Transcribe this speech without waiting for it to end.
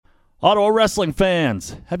Ottawa wrestling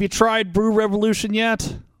fans, have you tried Brew Revolution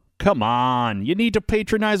yet? Come on, you need to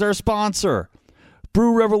patronize our sponsor.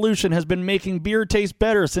 Brew Revolution has been making beer taste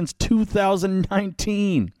better since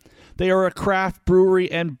 2019. They are a craft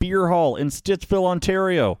brewery and beer hall in Stittsville,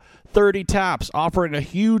 Ontario. 30 taps offering a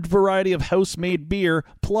huge variety of house-made beer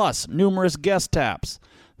plus numerous guest taps.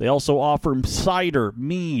 They also offer cider,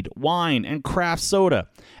 mead, wine, and craft soda.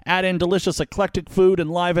 Add in delicious eclectic food and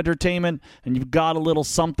live entertainment, and you've got a little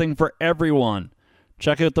something for everyone.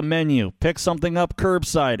 Check out the menu, pick something up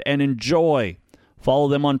curbside, and enjoy. Follow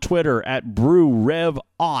them on Twitter at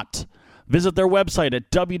BrewRevAught. Visit their website at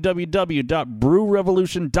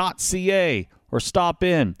www.brewrevolution.ca or stop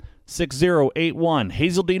in 6081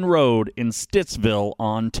 Hazeldean Road in Stittsville,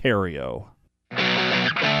 Ontario.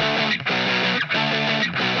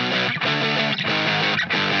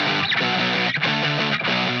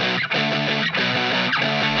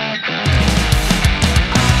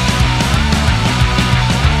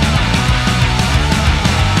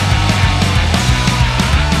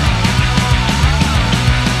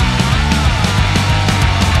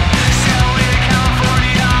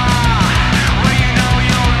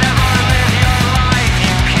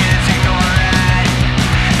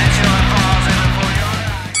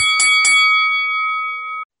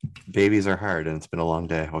 Babies are hard, and it's been a long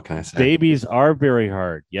day. What can I say? Babies are very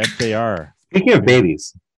hard. Yes, they are. Speaking of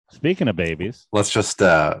babies, let's just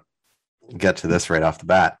get to this right off the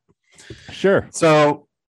bat. Sure. So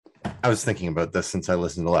I was thinking about this since I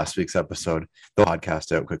listened to last week's episode, the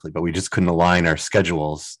podcast out quickly, but we just couldn't align our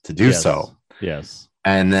schedules to do so. Yes.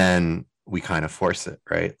 And then we kind of force it,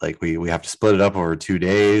 right? Like we have to split it up over 2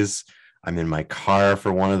 days. I'm in my car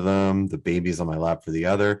for one of them. The baby's on my lap for the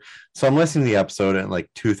other. So I'm listening to the episode and like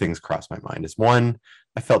two things crossed my mind. Is one,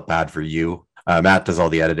 I felt bad for you. Matt does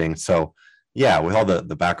all the editing. So yeah, with all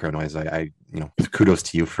the background noise, I kudos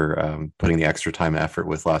to you for putting the extra time and effort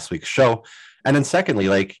with last week's show. And then secondly,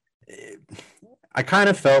 like I kind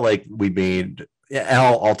of felt like we made, and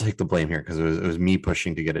I'll take the blame here because it was me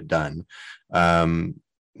pushing to get it done.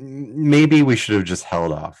 Maybe we should have just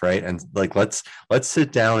held off, right? And like let's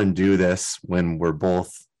sit down and do this when we're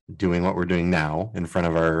both doing what we're doing now in front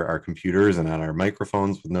of our computers and on our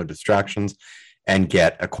microphones with no distractions, and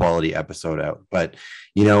get a quality episode out. But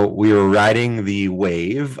we were riding the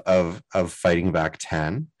wave of Fighting Back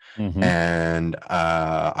 10. Mm-hmm. And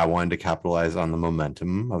I wanted to capitalize on the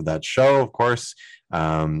momentum of that show, of course.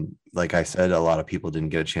 Like I said, a lot of people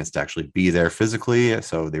didn't get a chance to actually be there physically,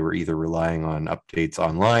 so they were either relying on updates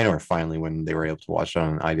online, or finally when they were able to watch it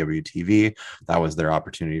on IWTV, that was their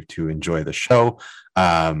opportunity to enjoy the show.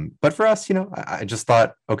 But for us, I just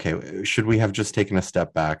thought, okay, should we have just taken a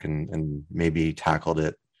step back and maybe tackled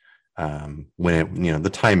it when it, the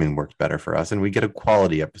timing worked better for us, and we get a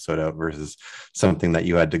quality episode out versus something that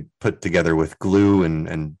you had to put together with glue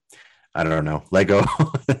and I don't know, Lego,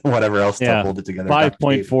 whatever else to hold it together.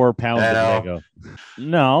 5.4 pounds of Lego.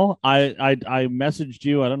 No, I messaged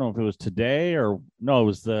you. I don't know if it was today or no, it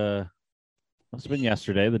was must have been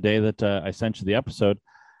yesterday, the day that I sent you the episode.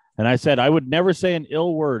 And I said, I would never say an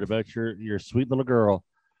ill word about your sweet little girl,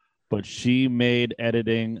 but she made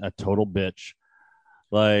editing a total bitch.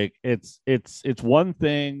 Like it's one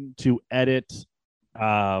thing to edit,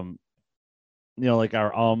 like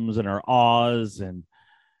our ums and our ahs and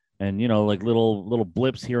like little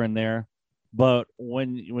blips here and there. But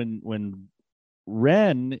when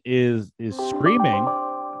Ren is screaming,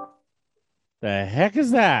 the heck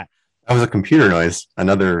is that? That was a computer noise.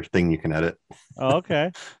 Another thing you can edit. Oh,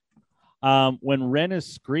 okay. When Ren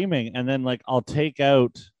is screaming, and then like I'll take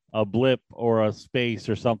out a blip or a space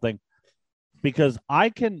or something, because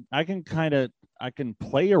I can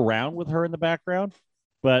play around with her in the background,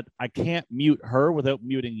 but I can't mute her without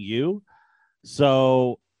muting you.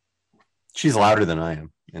 So she's louder than I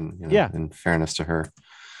am, in fairness to her.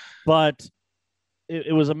 But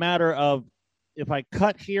it was a matter of if I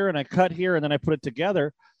cut here and I cut here and then I put it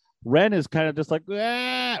together, Ren is kind of just like,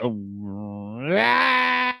 like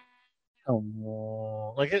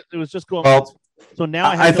it was just going. Well, so now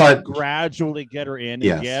I have to gradually get her in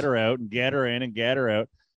and get her out and get her in and get her out.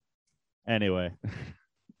 Anyway,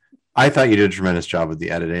 I thought you did a tremendous job with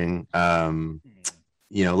the editing.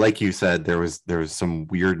 Like you said, there was some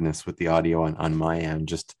weirdness with the audio on my end.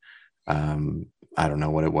 Just I don't know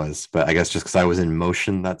what it was, but I guess just because I was in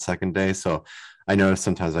motion that second day, so I noticed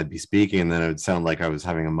sometimes I'd be speaking and then it would sound like I was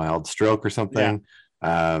having a mild stroke or something.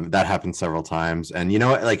 That happened several times, and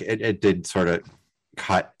like it did sort of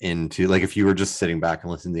cut into, like, if you were just sitting back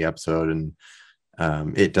and listening to the episode, and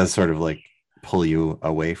it does sort of like pull you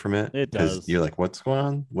away from it. It does. You're like, what's going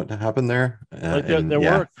on? What happened there? Like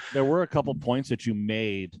there were a couple points that you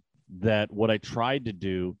made that what I tried to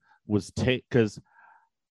do was take, because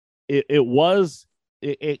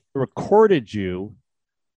it recorded you,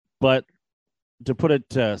 but to put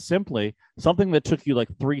it simply, something that took you like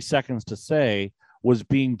 3 seconds to say was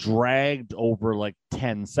being dragged over like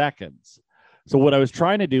 10 seconds. So what I was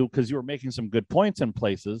trying to do, because you were making some good points in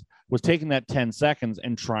places, was taking that 10 seconds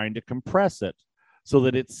and trying to compress it so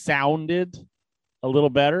that it sounded a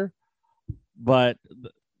little better. But,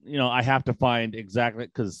 I have to find exactly,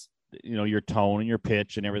 because, your tone and your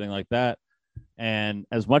pitch and everything like that. And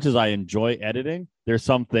as much as I enjoy editing, there's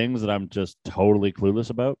some things that I'm just totally clueless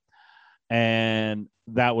about. And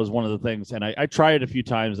that was one of the things. And I tried it a few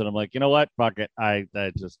times and I'm like, you know what? Fuck it. I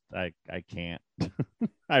can't.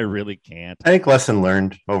 I really can't. I think lesson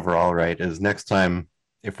learned overall, right, is next time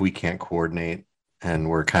if we can't coordinate and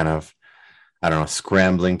we're kind of, I don't know,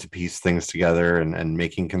 scrambling to piece things together and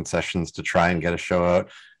making concessions to try and get a show out,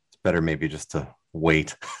 it's better maybe just to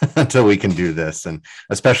wait until we can do this. And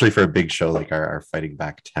especially for a big show like our Fighting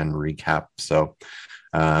Back 10 recap. So,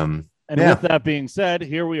 with that being said,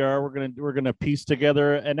 here we are. We're gonna piece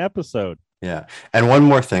together an episode. Yeah. And one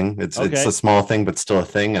more thing, it's a small thing, but still a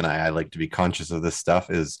thing. And I like to be conscious of this stuff,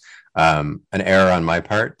 is an error on my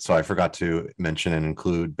part. So I forgot to mention and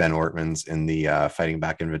include Ben Ortman's in the Fighting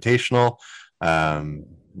Back Invitational.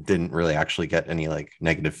 Didn't really actually get any like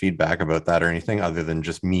negative feedback about that or anything, other than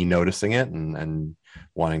just me noticing it and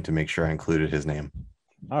wanting to make sure I included his name.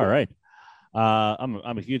 All right.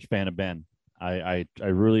 I'm a huge fan of Ben. I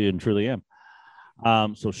really and truly am.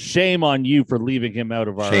 So shame on you for leaving him out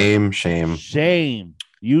of our shame.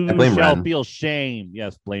 You shall Ren. Feel shame.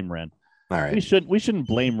 Yes, blame Ren. All right. We shouldn't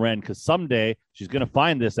blame Ren, because someday she's gonna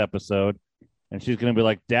find this episode and she's gonna be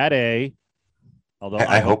like, Daddy. Although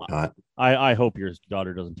I hope not. I hope your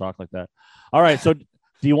daughter doesn't talk like that. All right. So do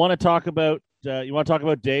you want to talk about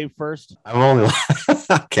Dave first? I'm only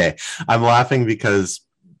okay. I'm laughing because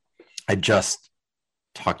I just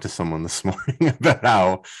talked to someone this morning about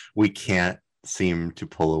how we can't seem to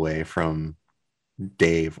pull away from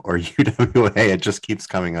Dave or UWA. It just keeps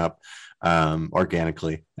coming up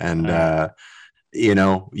organically. And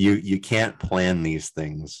you can't plan these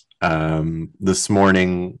things. This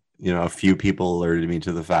morning, a few people alerted me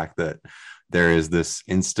to the fact that there is this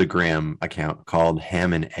Instagram account called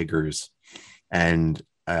Ham and Eggers. And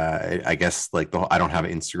I guess I don't have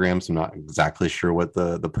Instagram, so I'm not exactly sure what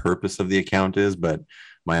the purpose of the account is, but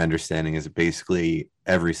my understanding is it basically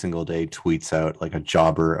every single day tweets out like a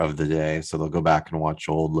jobber of the day. So they'll go back and watch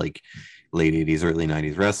old like late 80s, early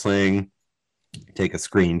 90s wrestling, take a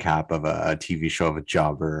screen cap of a TV show of a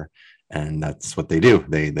jobber, and that's what they do.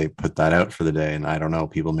 They put that out for the day, and I don't know,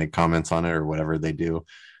 people make comments on it or whatever they do.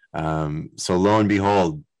 So lo and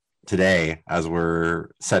behold, today, as we're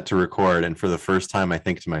set to record, and for the first time, I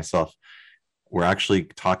think to myself, we're actually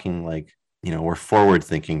talking like, we're forward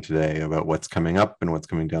thinking today about what's coming up and what's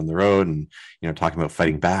coming down the road, and, talking about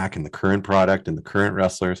Fighting Back and the current product and the current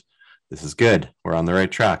wrestlers. This is good. We're on the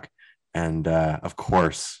right track. And of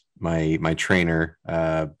course, my trainer,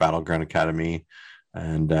 Battleground Academy,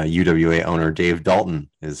 and UWA owner Dave Dalton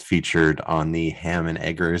is featured on the Ham and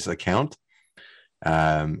Eggers account.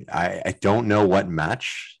 I don't know what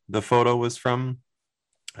match the photo was from.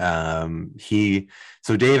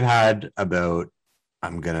 So Dave had about,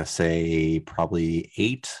 I'm gonna say probably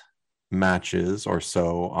 8 matches or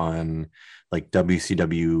so on like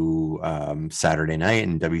WCW Saturday Night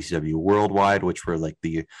and WCW Worldwide, which were like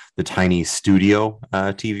the tiny studio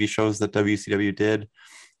TV shows that WCW did.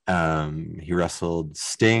 He wrestled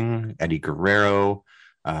Sting, Eddie Guerrero,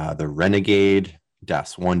 the Renegade,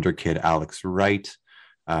 Das Wonder Kid, Alex Wright,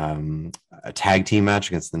 a tag team match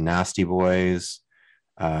against the Nasty Boys,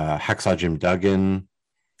 Hacksaw Jim Duggan.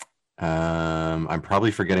 I'm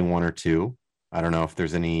probably forgetting one or two. I don't know if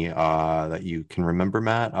there's any that you can remember,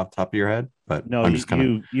 Matt, off the top of your head. But no,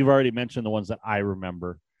 you've already mentioned the ones that I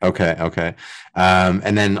remember. Okay.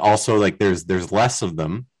 And then also like there's less of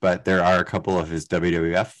them, but there are a couple of his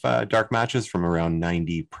WWF dark matches from around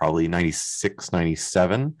 90, probably 96,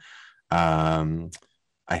 97. I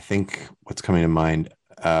think what's coming to mind.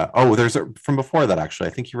 There's from before that, actually.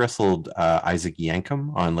 I think he wrestled Isaac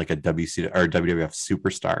Yankem on like a WWF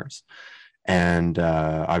Superstars. And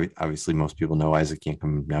obviously most people know Isaac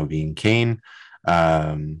Yankem now being Kane.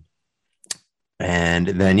 And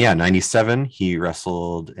then, 97, he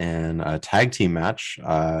wrestled in a tag team match,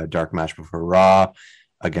 dark match before Raw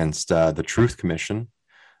against the Truth Commission.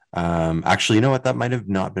 Actually, you know what? That might have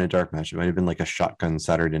not been a dark match. It might have been like a Shotgun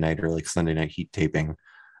Saturday Night or like Sunday Night Heat taping.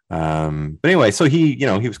 But anyway, so he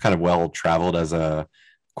was kind of well traveled as a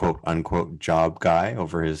quote unquote job guy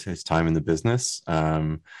over his time in the business.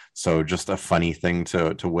 So just a funny thing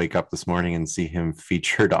to wake up this morning and see him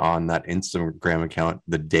featured on that Instagram account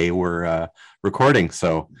the day we're recording.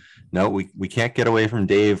 So no, we can't get away from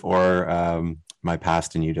Dave or my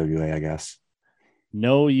past in UWA, I guess.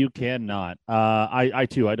 No, you cannot. I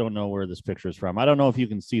too, I don't know where this picture is from. I don't know if you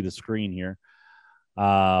can see the screen here.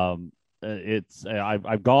 I've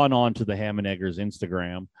gone on to the Ham and Eggers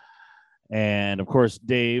Instagram, and of course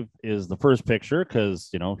Dave is the first picture because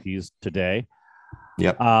he's today.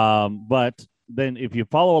 Yep. But then if you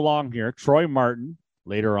follow along here, Troy Martin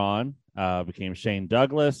later on became Shane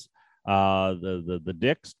Douglas. The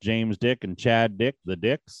Dicks, James Dick and Chad Dick, the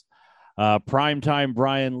Dicks. Primetime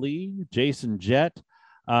Brian Lee, Jason Jett,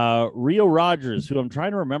 Rio Rogers, who I'm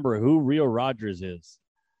trying to remember who Rio Rogers is.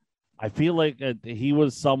 I feel like he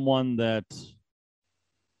was someone that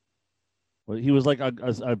he was like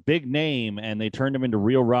a big name, and they turned him into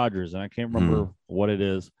Rio Rogers, and I can't remember what it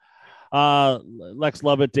is. Lex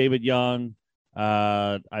Lovett, David Young.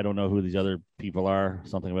 I don't know who these other people are.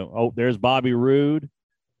 Something about there's Bobby Roode,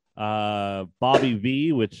 Bobby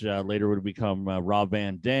V, which later would become Rob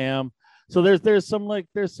Van Dam. So there's some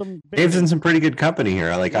Dave's in some pretty good company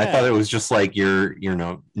here. I thought it was just like your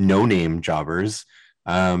no name jobbers.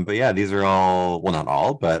 But yeah, these are all, well, not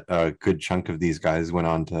all, but a good chunk of these guys went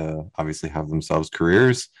on to obviously have themselves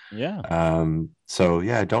careers. Yeah. So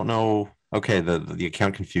yeah, I don't know. Okay, the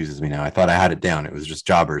account confuses me now. I thought I had it down. It was just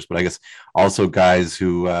jobbers, but I guess also guys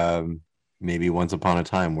who maybe once upon a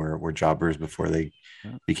time were jobbers before they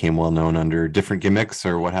became well known under different gimmicks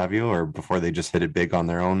or what have you, or before they just hit it big on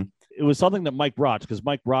their own. It was something that Mike Roch, because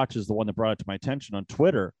Mike Roch is the one that brought it to my attention on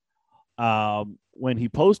Twitter when he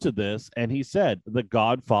posted this, and he said the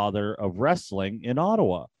godfather of wrestling in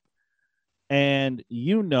Ottawa. And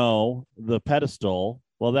the pedestal,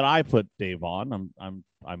 well, that I put Dave on.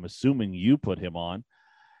 I'm assuming you put him on.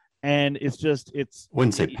 And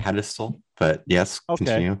wouldn't say pedestal, but yes, okay.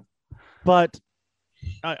 Continue. But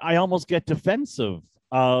I almost get defensive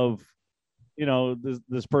of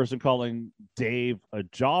this person calling Dave a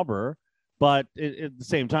jobber, but at the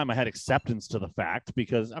same time I had acceptance to the fact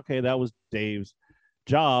because that was Dave's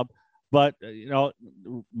job. But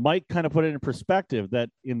Mike kind of put it in perspective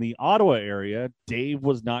that in the Ottawa area, Dave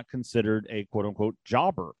was not considered a quote unquote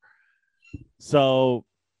jobber. So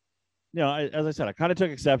as I said, I kind of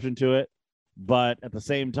took exception to it, but at the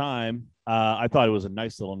same time I thought it was a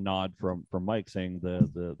nice little nod from Mike saying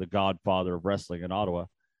the godfather of wrestling in Ottawa.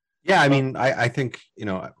 Yeah, I mean, I think,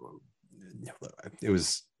 it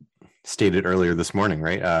was stated earlier this morning,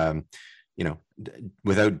 right?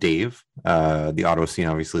 Without Dave, the Ottawa scene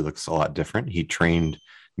obviously looks a lot different. He trained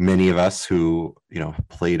many of us who,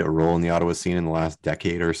 played a role in the Ottawa scene in the last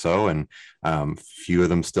decade or so, and few of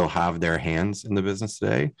them still have their hands in the business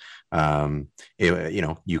today.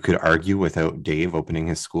 You could argue without Dave opening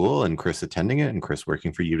his school and Chris attending it and Chris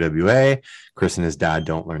working for UWA, Chris and his dad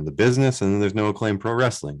don't learn the business, and then there's no Acclaim Pro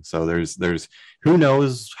Wrestling. So there's who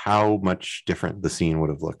knows how much different the scene would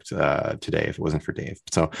have looked today if it wasn't for Dave.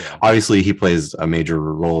 So obviously he plays a major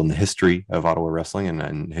role in the history of Ottawa wrestling,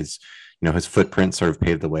 and his footprint sort of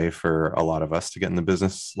paved the way for a lot of us to get in the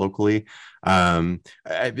business locally. In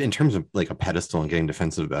terms of like a pedestal and getting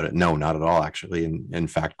defensive about it, no, not at all, actually. In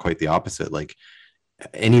fact, quite the opposite. Like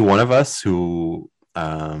any one of us who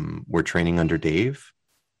were training under Dave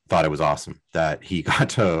thought it was awesome that he got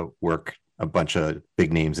to work a bunch of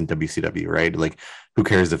big names in WCW, right? Like who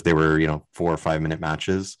cares if they were, 4 or 5 minute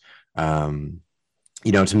matches? To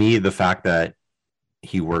me, the fact that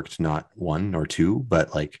he worked not 1 or 2,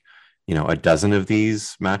 but like, a dozen of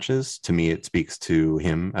these matches, to me, it speaks to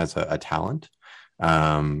him as a talent.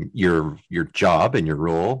 Your job and your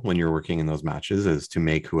role when you're working in those matches is to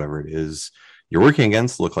make whoever it is you're working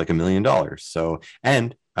against look like $1 million. So,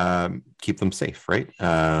 and keep them safe, right?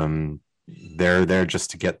 They're there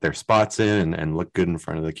just to get their spots in and look good in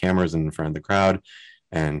front of the cameras and in front of the crowd,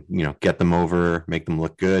 and get them over, make them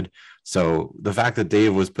look good. So the fact that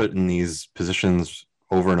Dave was put in these positions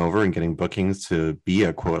over and over and getting bookings to be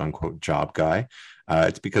a quote unquote job guy,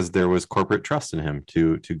 it's because there was corporate trust in him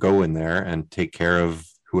to go in there and take care of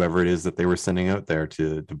whoever it is that they were sending out there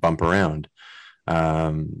to bump around.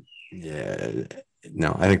 I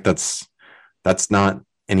think that's not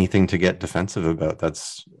anything to get defensive about.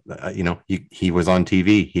 That's he was on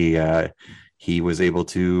TV. He was able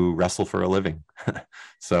to wrestle for a living.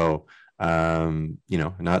 So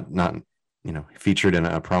not featured in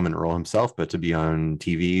a prominent role himself, but to be on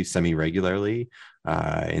TV semi-regularly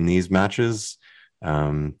in these matches,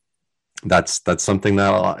 that's something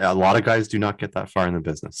that a lot of guys do not get that far in the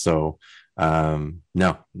business. So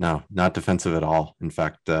No, not defensive at all. In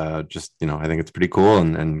fact, just, I think it's pretty cool,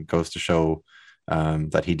 and goes to show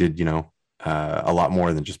that he did, a lot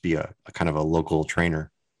more than just be a kind of a local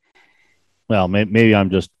trainer. Well, maybe I'm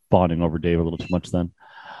just fawning over Dave a little too much then.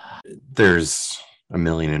 There's a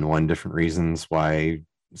million and one different reasons why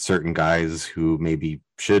certain guys who maybe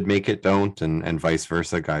should make it don't, and vice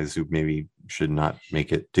versa, guys who maybe should not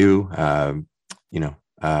make it do.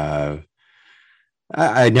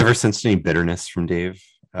 I never sensed any bitterness from Dave.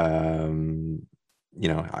 Would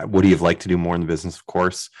he have liked to do more in the business? Of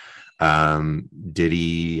course. Did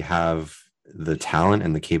he have the talent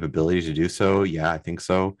and the capability to do so? Yeah, I think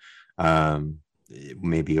so.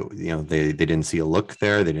 Maybe, they didn't see a look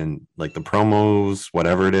there. They didn't like the promos,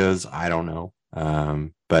 whatever it is. I don't know.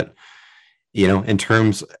 But in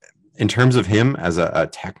terms of him as a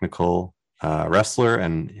technical wrestler,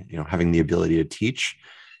 and having the ability to teach,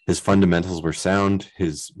 his fundamentals were sound.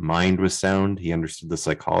 His mind was sound. He understood the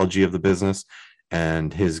psychology of the business,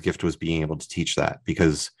 and his gift was being able to teach that,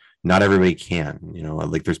 because not everybody can.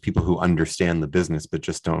 Like, there's people who understand the business but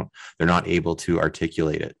just they're not able to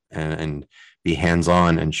articulate it and be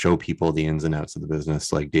hands-on and show people the ins and outs of the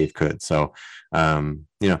business like Dave could. So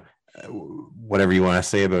whatever you want to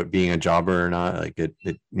say about being a jobber or not, like it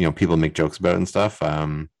people make jokes about it and stuff.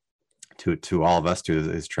 To all of us, to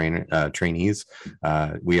his trainees,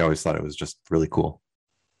 we always thought it was just really cool.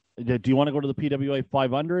 Do you want to go to the PWI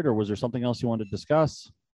 500, or was there something else you wanted to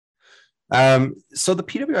discuss? So the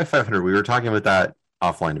PWI 500, we were talking about that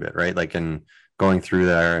offline a bit, right? Like, and going through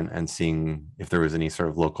there and seeing if there was any sort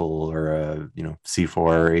of local or C4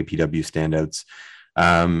 or APW standouts.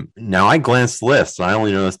 Now I glanced the list, and I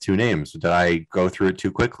only know those two names. Did I go through it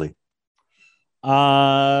too quickly?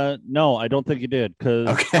 No, I don't think you did, because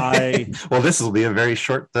okay. Well, this will be a very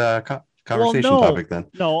short conversation topic then.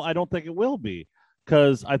 No, I don't think it will be,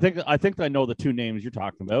 because I think I know the two names you're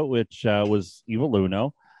talking about, which was Evil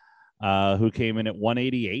Luno, who came in at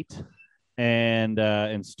 188,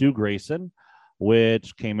 and Stu Grayson,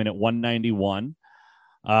 which came in at 191.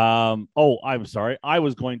 I'm sorry. I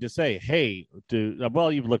was going to say, hey,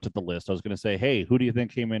 you've looked at the list. I was going to say, hey, who do you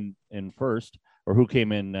think came in first, or who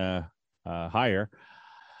came in higher?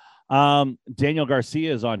 Daniel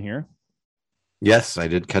Garcia is on here. Yes, I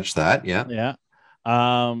did catch that. Yeah.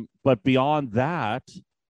 But beyond that,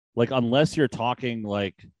 like, unless you're talking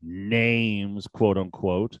like names, quote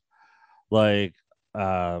unquote, like,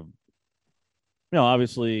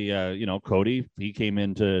 obviously, Cody, he came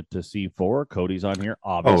into C4. Cody's on here,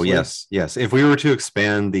 obviously. Oh, yes. If we were to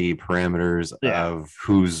expand the parameters of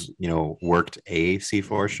who's, worked a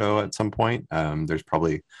C4 show at some point, there's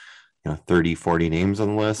probably 30, 40 names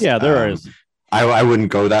on the list. Yeah, there is. I wouldn't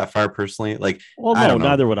go that far personally. Like, well, no,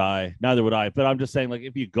 neither would I. But I'm just saying, like,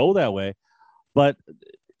 if you go that way, but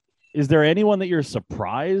is there anyone that you're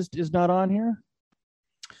surprised is not on here?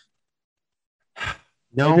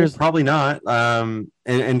 No, like, probably not.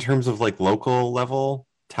 In terms of like local level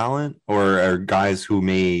talent, or guys who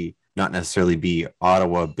may not necessarily be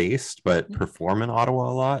Ottawa based, but perform in Ottawa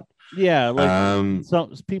a lot. Yeah, like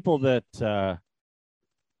some people that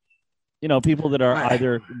people that are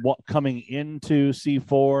either coming into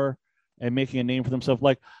C4 and making a name for themselves.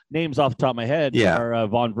 Like, names off the top of my head are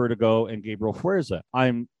Von Vertigo and Gabriel Fuerza.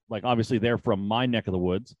 I'm like, obviously they're from my neck of the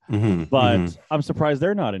woods, but I'm surprised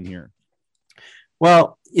they're not in here.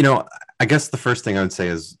 Well, I guess the first thing I would say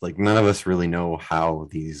is, like, none of us really know how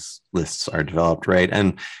these lists are developed, right?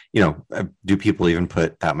 And, do people even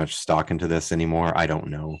put that much stock into this anymore? I don't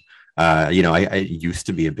know. I used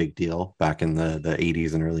to be a big deal back in the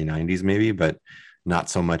 80s and early 90s, maybe, but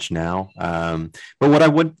not so much now. But what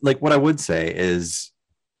I would say is,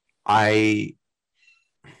 how do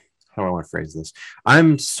I want to phrase this?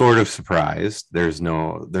 I'm sort of surprised there's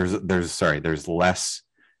less.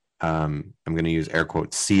 I'm going to use air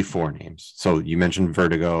quotes C4 names. So you mentioned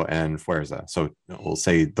Vertigo and Fuerza. So we'll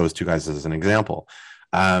say those two guys as an example.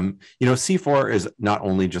 C4 is not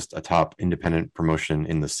only just a top independent promotion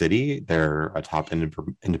in the city, they're a top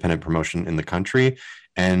independent promotion in the country,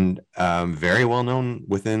 and very well known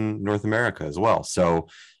within North America as well. So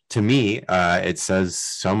to me, it says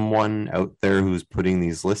someone out there who's putting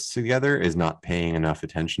these lists together is not paying enough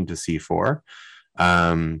attention to C4.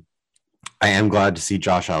 I am glad to see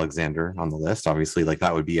Josh Alexander on the list. Obviously, like,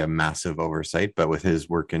 that would be a massive oversight, but with his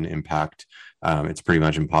work and impact, it's pretty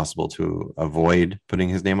much impossible to avoid putting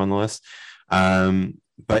his name on the list.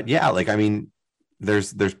 But yeah, like, I mean,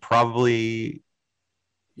 there's probably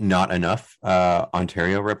not enough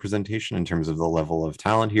Ontario representation in terms of the level of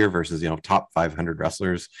talent here versus, top 500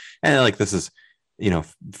 wrestlers. And like, this is,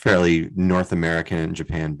 fairly North American and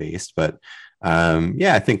Japan based, but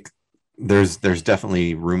I think there's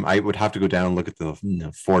definitely room. I would have to go down and look at the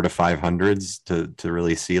 4 to 500s to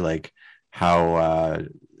really see like how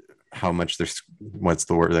much there's, what's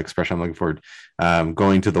the word, the expression I'm looking for,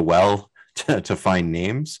 going to the well to find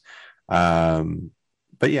names.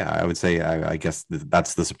 But yeah, I would say I guess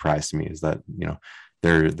that's the surprise to me, is that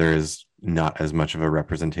there is not as much of a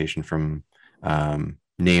representation from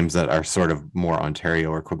names that are sort of more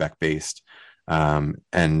Ontario or Quebec based,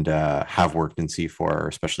 and have worked in C4,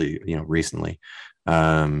 especially recently.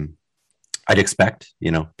 I'd expect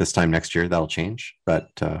this time next year that'll change, but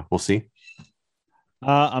we'll see.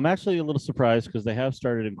 I'm actually a little surprised because they have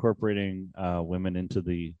started incorporating women into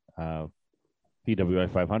the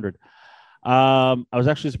PWI 500. I was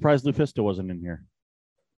actually surprised Lufisto wasn't in here.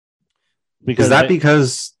 Is that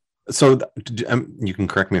because? So you can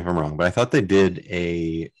correct me if I'm wrong, but I thought they did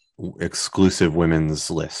a exclusive women's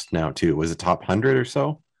list now too. Was it top 100 or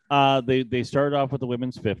so? They started off with the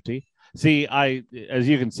women's 50. See, as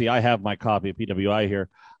you can see, I have my copy of PWI here.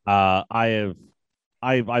 I'm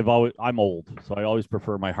old, so I always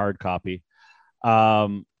prefer my hard copy.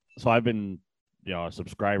 So I've been, a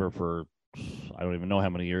subscriber for I don't even know how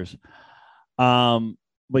many years.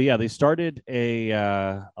 But yeah, they started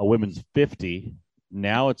a women's 50.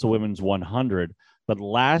 Now it's a women's 100. But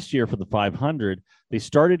last year for the 500, they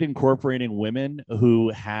started incorporating women who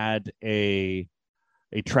had a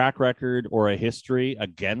track record or a history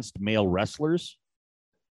against male wrestlers.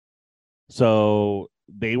 So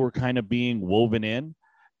they were kind of being woven in.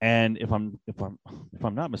 And if I'm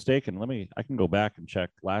not mistaken, I can go back and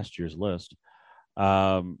check last year's list.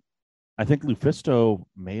 I think Lufisto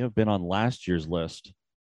may have been on last year's list.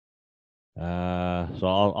 So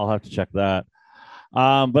I'll have to check that.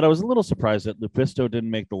 But I was a little surprised that Lufisto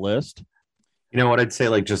didn't make the list. You know what I'd say,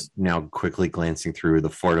 like just now quickly glancing through the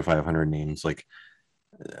 4 to 500 names, like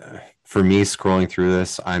for me scrolling through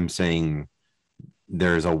this, I'm saying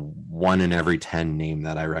there's a 1 in every 10 name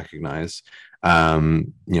that I recognize.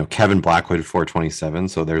 Kevin Blackwood 427.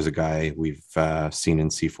 So there's a guy we've seen in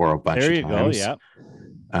C4 a bunch of times. There you go.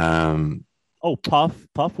 Yeah.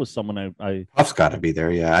 Puff was someone Puff's got to be there.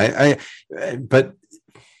 Yeah. But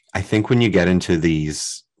I think when you get into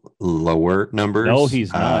these lower numbers, no,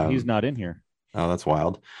 he's not. He's not in here. Oh, that's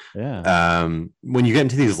wild. Yeah. When you get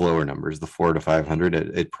into these lower numbers, the 4 to 500,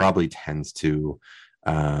 it probably tends to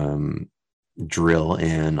drill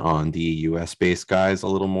in on the US based guys a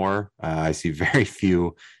little more. I see very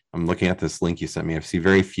few. I'm looking at this link you sent me. I see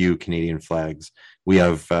very few Canadian flags. We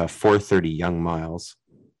have 430 Young Miles.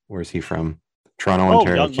 Where's he from? Toronto,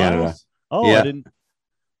 Ontario, Canada. Miles? Oh, yeah. I didn't.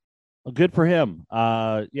 Well, good for him.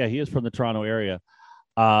 Yeah, he is from the Toronto area.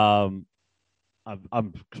 I'm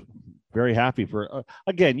very happy for.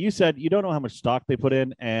 Again, you said you don't know how much stock they put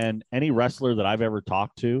in, and any wrestler that I've ever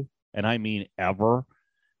talked to, and I mean ever,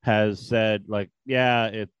 has said like,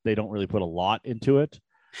 yeah, they don't really put a lot into it.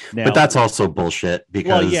 Now, but that's also bullshit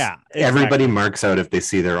because exactly. Everybody marks out if they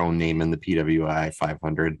see their own name in the PWI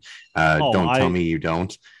 500. Don't tell me you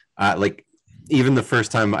don't. Like even the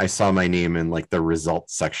first time I saw my name in like the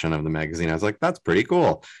results section of the magazine, I was like, that's pretty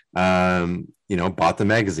cool. Bought the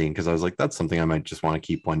magazine because I was like, that's something I might just want to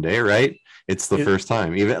keep one day, right? It's the first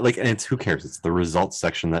time, even like, and it's who cares? It's the results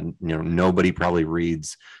section that nobody probably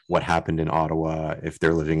reads what happened in Ottawa if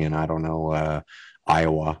they're living in, I don't know,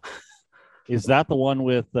 Iowa. Is that the one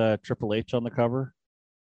with Triple H on the cover?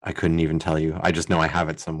 I couldn't even tell you. I just know I have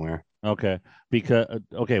it somewhere. Okay, because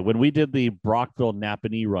when we did the Brockville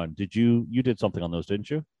Napanee run, you did something on those, didn't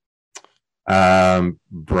you?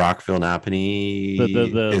 Brockville Napanee,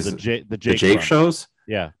 the Jake shows.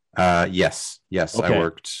 Yeah. Yes. Okay. I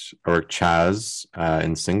worked Chaz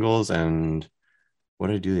in singles, and what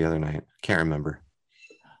did I do the other night? Can't remember.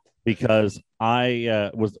 Because I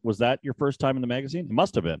was that your first time in the magazine? It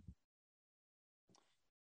must have been.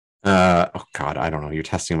 Oh God, I don't know. You're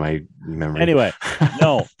testing my memory. Anyway,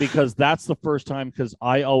 no, because that's the first time because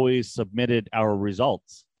I always submitted our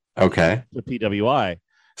results. Okay. To PWI.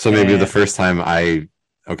 So maybe the first time I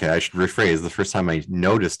should rephrase. The first time I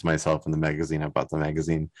noticed myself in the magazine, I bought the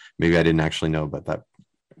magazine. Maybe I didn't actually know about that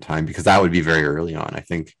time because that would be very early on, I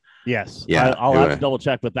think. Yes. Yeah. I'll have to double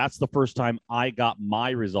check, but that's the first time I got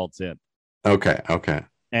my results in. Okay.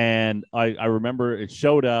 And I remember it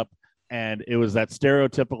showed up. And it was that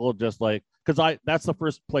stereotypical, just like, because that's the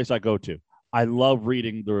first place I go to. I love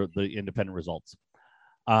reading the independent results.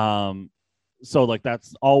 So like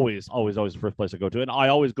that's always the first place I go to. And I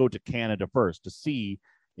always go to Canada first to see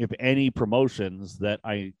if any promotions that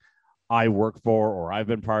I work for or I've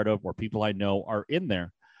been part of or people I know are in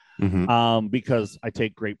there. Mm-hmm. Because I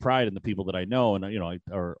take great pride in the people that I know. And,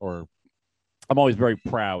 or I'm always very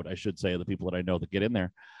proud, I should say, of the people that I know that get in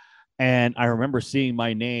there. And I remember seeing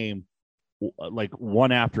my name like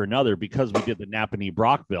one after another because we did the Napanee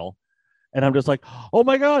Brockville. And I'm just like, oh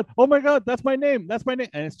my God, that's my name. That's my name.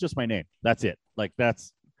 And it's just my name. That's it. Like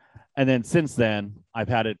that's, and then since then I've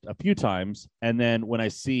had it a few times. And then when I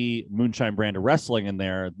see Moonshine Brand of Wrestling in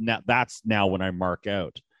there, that's now when I mark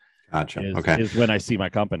out. Gotcha. Is when I see my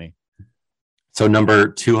company. So number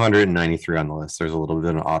 293 on the list, there's a little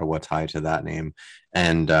bit of an Ottawa tie to that name.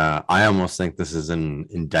 And I almost think this is an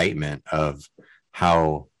indictment of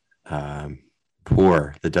how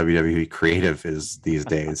poor the WWE creative is these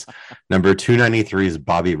days. Number 293 is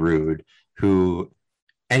Bobby Roode, who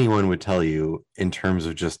anyone would tell you in terms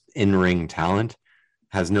of just in-ring talent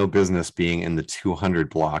has no business being in the 200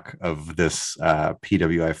 block of this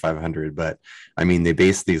PWI 500. But I mean, they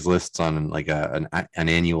base these lists on like an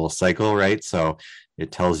annual cycle, right? So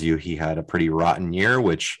it tells you he had a pretty rotten year,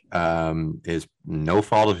 which is no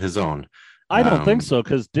fault of his own. I don't think so,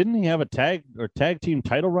 because didn't he have a tag team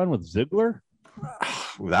title run with Ziggler?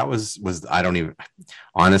 That was I don't even,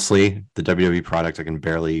 honestly, the WWE product I can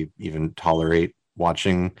barely even tolerate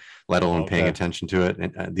watching, let alone paying attention to it.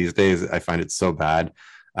 And these days I find it so bad.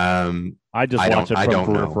 I just watch it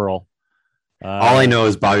from peripheral. All I know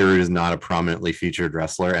is Bobby Roode is not a prominently featured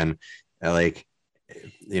wrestler, and like,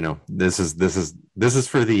 you know, this is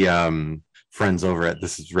for the friends over at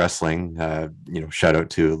This Is Wrestling. You know, shout out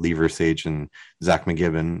to Lever Sage and Zach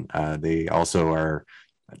McGibbon. They also are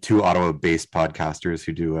two Ottawa-based podcasters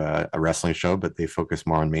who do a wrestling show, but they focus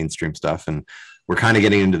more on mainstream stuff. And we're kind of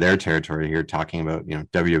getting into their territory here, talking about, you know,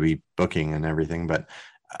 WWE booking and everything. But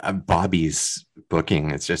Bobby's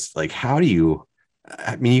booking, it's just like, how do you?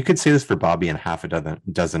 I mean, you could say this for Bobby and half a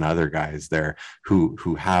dozen other guys there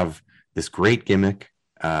who have this great gimmick.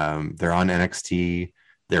 They're on NXT,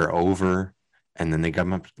 they're over, and then they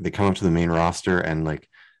come up to the main roster, and like,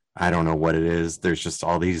 I don't know what it is. There's just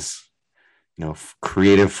all these, you know,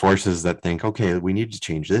 creative forces that think, okay, we need to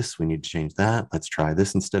change this, we need to change that, let's try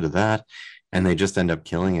this instead of that, and they just end up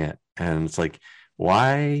killing it. And it's like,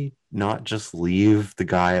 why not just leave the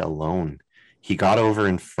guy alone? He got over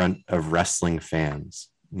in front of wrestling fans,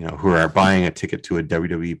 you know, who are buying a ticket to a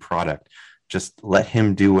WWE product. Just let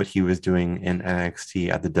him do what he was doing in NXT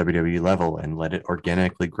at the WWE level and let it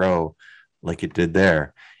organically grow like it did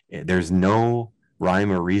there. There's no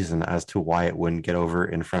rhyme or reason as to why it wouldn't get over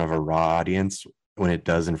in front of a Raw audience when it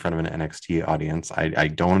does in front of an NXT audience. I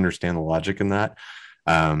don't understand the logic in that.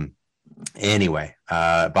 Anyway,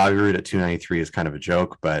 Bobby Roode at 293 is kind of a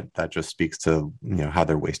joke, but that just speaks to, you know, how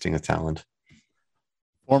they're wasting a talent.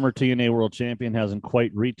 Former TNA World Champion hasn't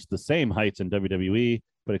quite reached the same heights in WWE,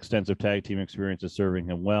 but extensive tag team experience is serving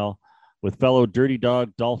him well. With fellow Dirty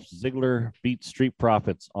Dog Dolph Ziggler beat Street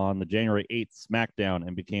Profits on the January 8th SmackDown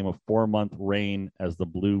and became a 4-month reign as the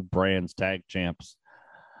Blue Brands tag champs.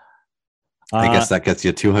 I guess that gets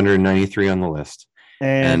you 293 on the list.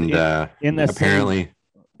 And in the apparently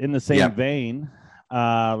same vein,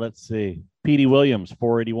 let's see, Petey Williams,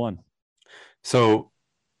 481. So,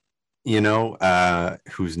 you know,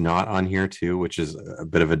 who's not on here too, which is a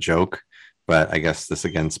bit of a joke, but I guess this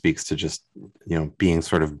again speaks to just, you know, being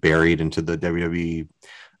sort of buried into the WWE,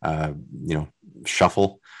 you know,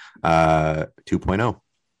 shuffle. 2.0,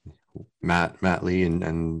 Matt Lee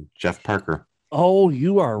and Jeff Parker. Oh,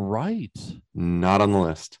 you are right. Not on the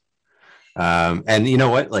list. And you know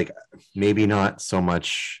what? Like, maybe not so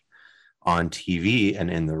much on TV and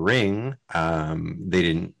in the ring. They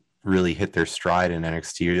didn't really hit their stride in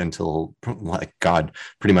NXT until, like, God,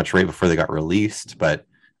 pretty much right before they got released. But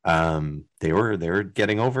they were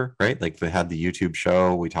getting over, right? Like, they had the YouTube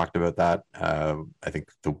show. We talked about that. I think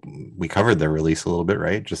we covered their release a little bit,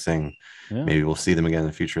 right? Just saying, maybe we'll see them again in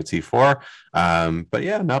the future at C4. But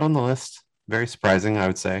yeah, not on the list. Very surprising, I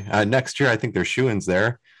would say. Next year, I think their shoo-ins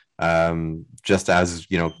there. Just as,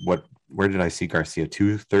 you know, where did I see Garcia?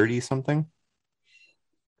 230 something?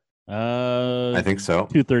 I think so.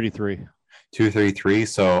 233.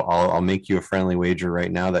 So I'll make you a friendly wager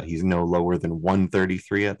right now that he's no lower than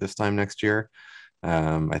 133 at this time next year.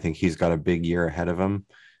 I think he's got a big year ahead of him.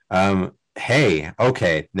 Hey,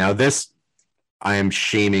 okay. Now this, I am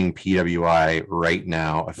shaming PWI right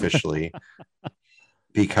now officially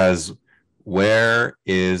because where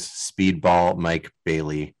is Speedball Mike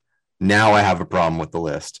Bailey? Now I have a problem with the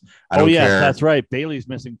list. I don't care. That's right. Bailey's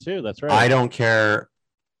missing too. That's right. I don't care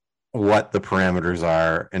what the parameters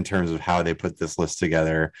are in terms of how they put this list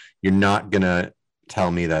together. You're not going to tell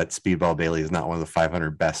me that Speedball Bailey is not one of the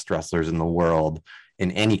 500 best wrestlers in the world in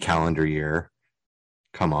any calendar year.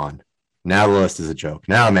 Come on. Now the list is a joke.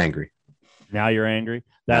 Now I'm angry. Now you're angry.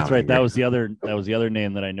 That's right. That was the other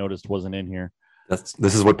name that I noticed wasn't in here.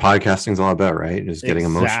 This is what podcasting is all about, right? Just getting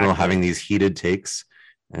emotional, Exactly. having these heated takes.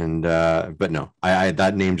 And but no, I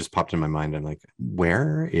that name just popped in my mind. I'm like,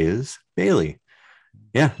 where is Bailey?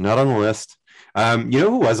 Yeah, not on the list. You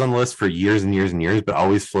know who was on the list for years and years and years, but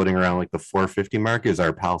always floating around like the 450 mark is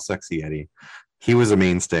our pal Sexy Eddie. He was a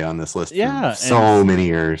mainstay on this list Yeah, for so many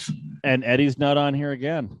years. And Eddie's not on here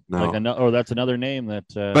again. No. Like that's another name that.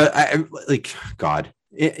 But I like, God,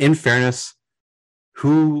 in fairness,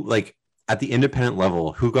 who, like, at the independent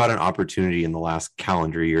level, who got an opportunity in the last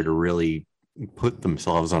calendar year to really put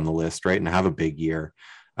themselves on the list, right, and have a big year,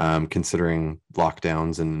 considering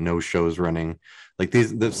lockdowns and no shows running. Like,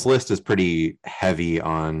 this list is pretty heavy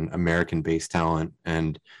on American-based talent,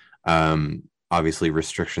 and obviously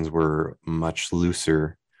restrictions were much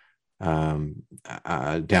looser down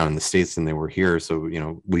in the States than they were here. So, you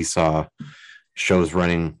know, we saw shows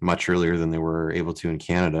running much earlier than they were able to in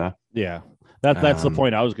Canada. Yeah, that's the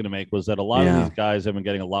point I was going to make, was that a lot of these guys have been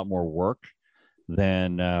getting a lot more work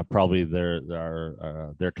than probably their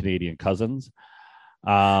Canadian cousins.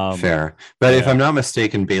 Fair. But if I'm not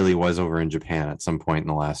mistaken, Bailey was over in Japan at some point in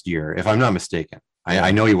the last year. If I'm not mistaken,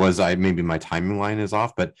 I know he was. Maybe my timing line is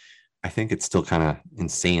off, but I think it's still kind of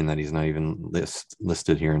insane that he's not even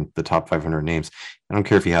listed here in the top 500 names. I don't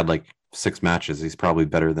care if he had like 6 matches. He's probably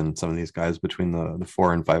better than some of these guys between the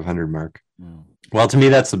 400 and 500 mark. Well, to me,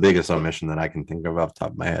 that's the biggest omission that I can think of off the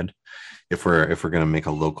top of my head. If we're going to make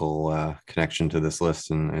a local connection to this list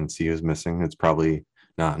and see who's missing, it's probably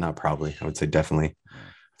not probably. I would say definitely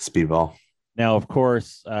Speedball. Now, of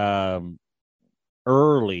course, early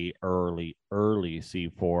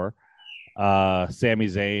C4, Sami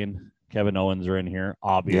Zayn, Kevin Owens are in here,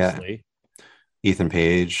 obviously. Yeah.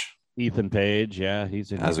 Ethan Page, yeah,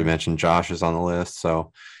 he's in. As we mentioned, Josh is on the list.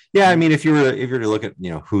 So, yeah, I mean, if you were to look at,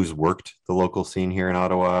 you know, who's worked the local scene here in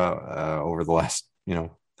Ottawa over the last, you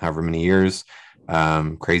know, however many years,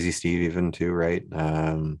 Crazy Steve even too, right?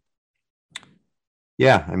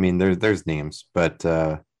 Yeah, I mean, there's names, but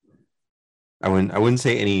I wouldn't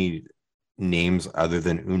say any names other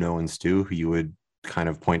than Uno and Stu who you would kind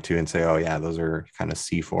of point to and say, oh yeah, those are kind of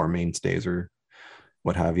C4 mainstays or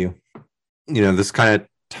what have you. You know, this kind of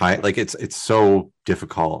like it's so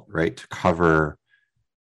difficult, right, to cover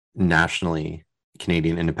nationally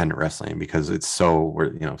Canadian independent wrestling because it's so,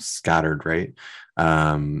 we're, you know, scattered, right?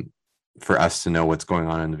 For us to know what's going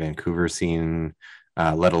on in the Vancouver scene,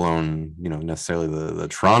 let alone, you know, necessarily the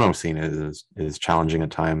Toronto scene is challenging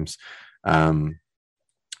at times. This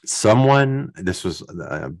was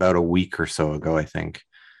about a week or so ago, I think.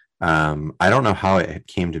 I don't know how it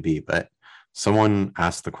came to be, but someone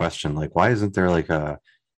asked the question, like, why isn't there like a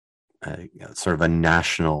sort of a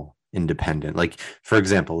national independent, like, for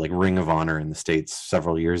example, like Ring of Honor in the States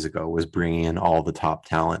several years ago was bringing in all the top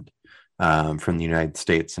talent from the United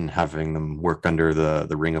States and having them work under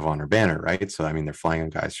the Ring of Honor banner, right? So, I mean, they're flying in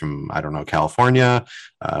guys from, I don't know, California,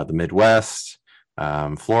 the Midwest,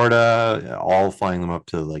 Florida, all flying them up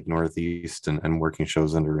to like Northeast and working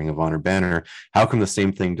shows under Ring of Honor banner. How come the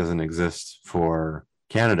same thing doesn't exist for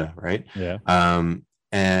Canada, right? Yeah.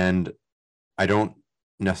 And I don't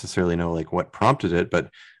necessarily know like what prompted it,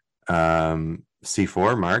 but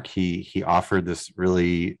C4 Mark, he offered this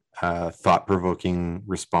really thought-provoking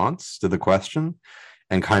response to the question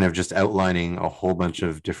and kind of just outlining a whole bunch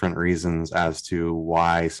of different reasons as to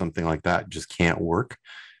why something like that just can't work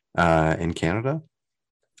in Canada.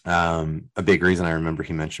 A big reason I remember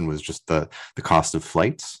he mentioned was just the cost of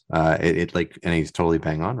flights. It like, and he's totally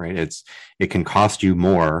bang on, right? It can cost you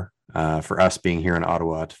more for us being here in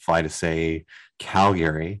Ottawa to fly to, say,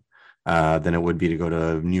 Calgary than it would be to go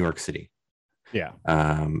to New York City. Yeah.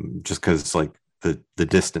 Just because like the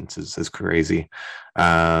distance is crazy.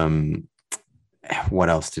 What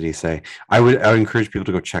else did he say? I would encourage people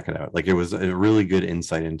to go check it out. Like, it was a really good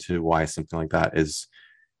insight into why something like that is,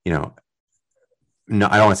 you know, no,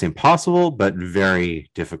 I don't want to say impossible, but very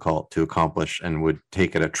difficult to accomplish and would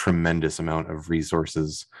take a tremendous amount of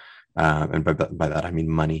resources. And by that, I mean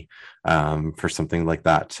money, for something like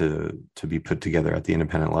that to be put together at the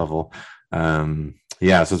independent level.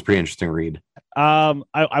 Yeah, so it's a pretty interesting read.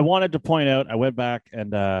 I wanted to point out, I went back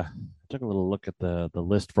and took a little look at the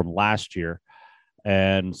list from last year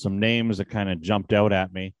and some names that kind of jumped out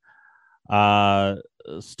at me.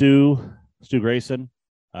 Stu Grayson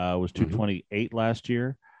was 228 last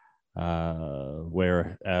year,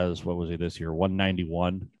 whereas what was he this year?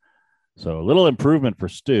 191. So a little improvement for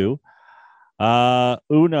Stu.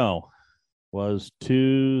 Uno was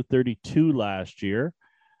 232 last year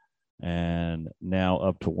and now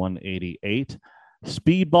up to 188.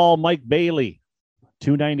 Speedball Mike Bailey,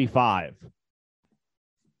 295.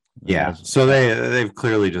 Yeah. So they've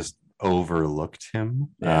clearly just overlooked him,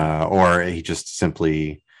 Yeah. or he just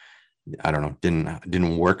simply, I don't know,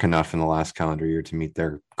 didn't work enough in the last calendar year to meet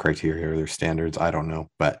their criteria or their standards. I don't know,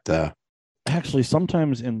 but Actually,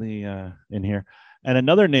 sometimes in the in here, and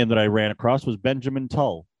another name that I ran across was Benjamin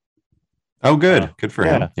Tull. oh, good for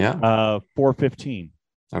him. Yeah. 415.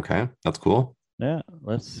 Okay, that's cool. Yeah,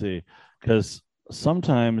 let's see, because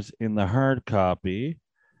sometimes in the hard copy,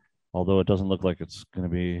 although it doesn't look like it's going to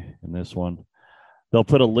be in this one, they'll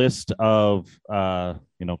put a list of kind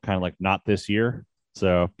of like not this year.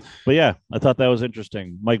 So, but yeah, I thought that was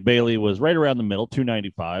interesting. Mike Bailey was right around the middle,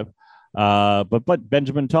 295. But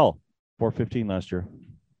Benjamin Tull, 415 last year.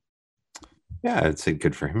 Yeah, it's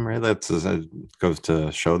good for him, right? That's goes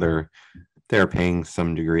to show they're paying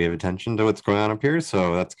some degree of attention to what's going on up here,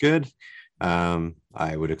 so that's good.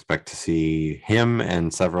 I would expect to see him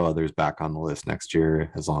and several others back on the list next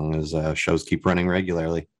year, as long as shows keep running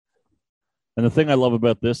regularly. And the thing I love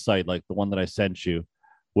about this site, like the one that I sent you,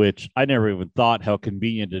 which I never even thought how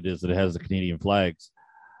convenient it is that it has the Canadian flags.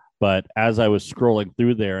 But as I was scrolling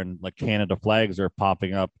through there and like Canada flags are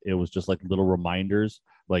popping up, it was just like little reminders,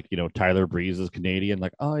 like, Tyler Breeze is Canadian.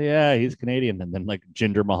 Like, oh, yeah, he's Canadian. And then like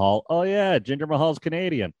Jinder Mahal. Oh, yeah, Jinder Mahal's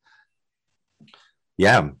Canadian.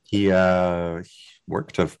 Yeah, he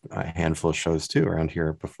worked a handful of shows too around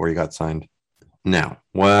here before he got signed. Now,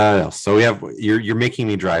 what else? So you're making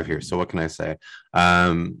me drive here. So what can I say?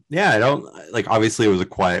 I don't like, obviously it was a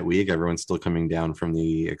quiet week. Everyone's still coming down from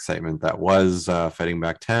the excitement that was Fighting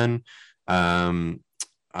Back 10. I'm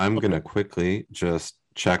going to quickly just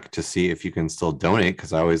check to see if you can still donate,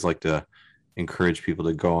 because I always like to encourage people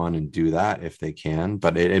to go on and do that if they can,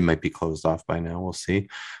 but it might be closed off by now. We'll see.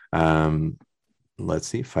 Let's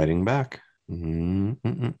see. Fighting Back. They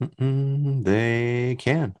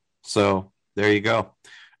can. So there you go.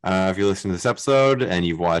 If you're listening to this episode and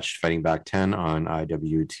you've watched Fighting Back 10 on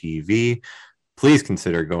IWTV, please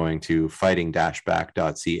consider going to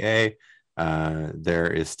fighting-back.ca. There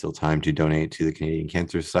is still time to donate to the Canadian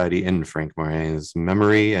Cancer Society in Frank Morin's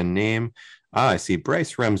memory and name. I see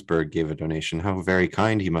Bryce Remsburg gave a donation. How very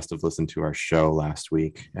kind. He must have listened to our show last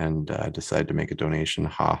week and decided to make a donation.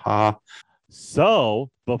 Ha ha. So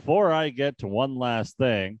before I get to one last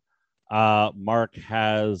thing, Mark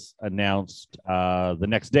has announced the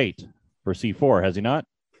next date for C4, has he not?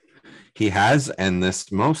 He has, and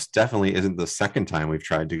this most definitely isn't the second time we've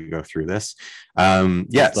tried to go through this. So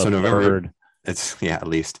November. Third. At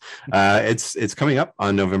least. It's coming up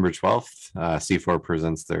on November 12th. C4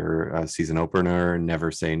 presents their season opener,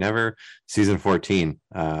 Never Say Never, season 14.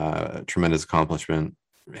 Tremendous accomplishment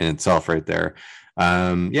in itself right there.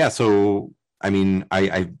 So I mean,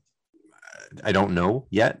 I don't know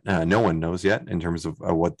yet. No one knows yet in terms of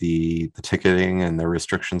what the ticketing and the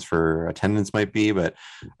restrictions for attendance might be. But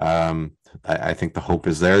I think the hope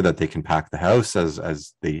is there that they can pack the house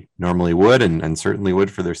as they normally would and certainly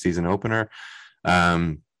would for their season opener.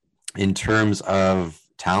 In terms of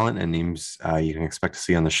talent and names you can expect to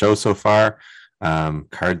see on the show so far,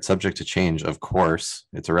 card subject to change, of course.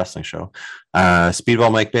 It's a wrestling show.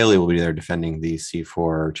 Speedball Mike Bailey will be there defending the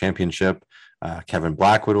C4 championship. Kevin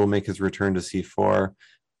Blackwood will make his return to C4.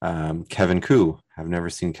 Kevin Koo. I've never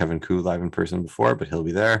seen Kevin Koo live in person before, but he'll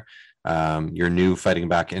be there. Your new Fighting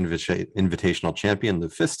Back Invitational champion,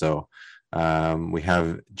 Lufisto. We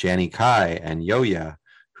have Janny Kai and Yoya,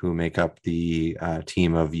 who make up the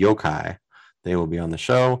team of Yokai. They will be on the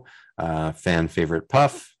show. Fan favorite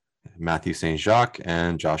Puff, Matthew St. Jacques,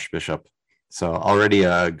 and Josh Bishop. So already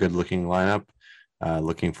a good-looking lineup.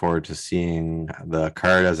 Looking forward to seeing the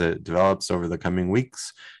card as it develops over the coming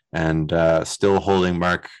weeks, and still holding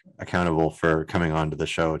Mark accountable for coming on to the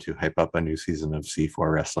show to hype up a new season of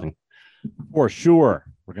C4 Wrestling. For sure.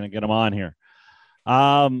 We're going to get him on here.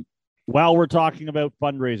 While we're talking about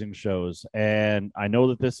fundraising shows, and I know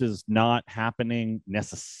that this is not happening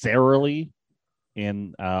necessarily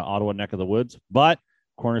in Ottawa neck of the woods, but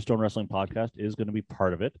Cornerstone Wrestling Podcast is going to be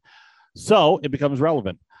part of it. So it becomes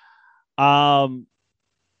relevant.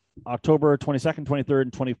 October 22nd, 23rd,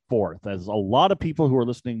 and 24th. As a lot of people who are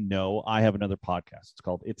listening know, I have another podcast. It's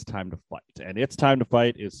called It's Time to Fight. And It's Time to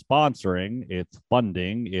Fight is sponsoring, it's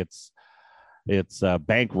funding, it's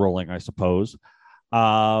bankrolling, I suppose,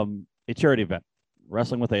 a charity event.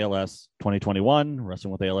 Wrestling with ALS 2021.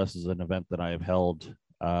 Wrestling with ALS is an event that I have held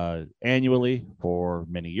annually for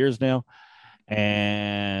many years now.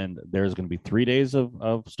 And there's going to be 3 days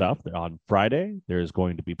of stuff. On Friday, there's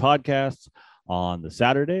going to be podcasts. On the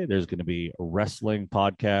Saturday, there's going to be a wrestling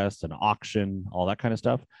podcast, an auction, all that kind of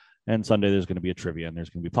stuff. and Sunday there's going to be a trivia and there's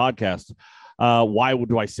going to be podcasts. Why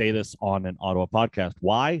do I say this on an Ottawa podcast?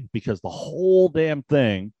 Why? Because the whole damn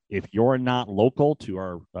thing, if you're not local to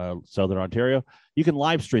our Southern Ontario, you can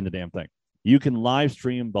live stream the damn thing. You can live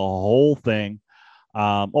stream the whole thing.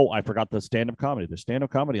 I forgot the stand-up comedy. There's stand-up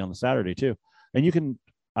comedy on the Saturday too. And you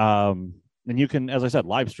can, as I said,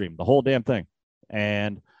 live stream the whole damn thing.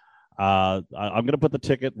 And I'm going to put the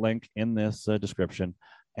ticket link in this description,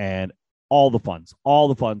 and all the funds, all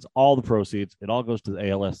the proceeds, it all goes to the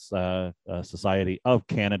ALS Society of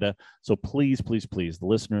Canada. So please, please, please, the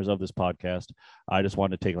listeners of this podcast, I just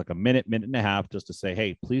wanted to take like a minute and a half just to say,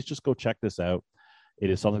 hey, please just go check this out. It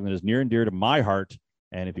is something that is near and dear to my heart.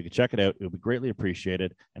 And if you could check it out, it would be greatly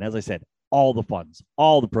appreciated. And as I said, all the funds,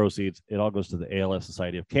 all the proceeds, it all goes to the ALS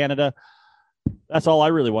Society of Canada. That's all I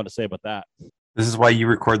really want to say about that. This is why you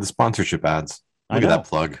record the sponsorship ads. Look at that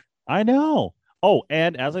plug. I know. Oh,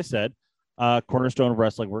 and as I said, Cornerstone of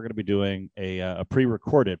Wrestling, we're going to be doing a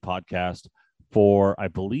pre-recorded podcast for, I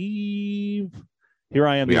believe, Here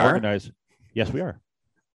I Am, the organizer. Yes, we are.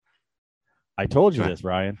 I told you this,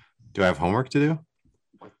 Ryan. Do I have homework to do?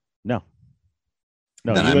 No.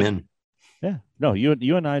 Then I'm in. Yeah. No,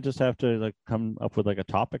 you and I just have to like come up with like a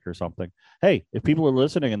topic or something. Hey, if people are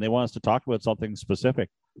listening and they want us to talk about something specific,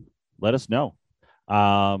 let us know.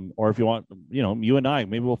 Or if you want, you and I,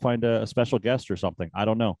 maybe we'll find a special guest or something. I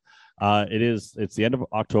don't know. It's the end of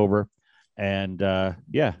October, and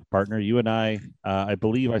partner, you and I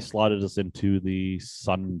believe I slotted us into the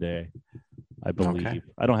Sunday. I believe. Okay.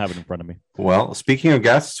 I don't have it in front of me. Well, speaking of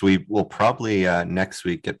guests, we will probably next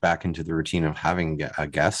week get back into the routine of having a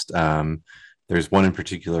guest. There's one in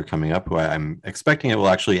particular coming up who I'm expecting it will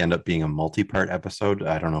actually end up being a multi-part episode.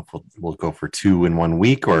 I don't know if we'll go for 2 in 1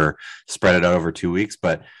 week or spread it out over 2 weeks,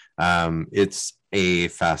 but it's a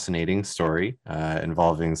fascinating story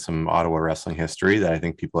involving some Ottawa wrestling history that I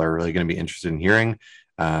think people are really going to be interested in hearing,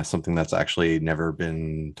 something that's actually never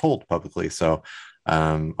been told publicly. So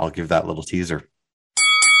I'll give that little teaser.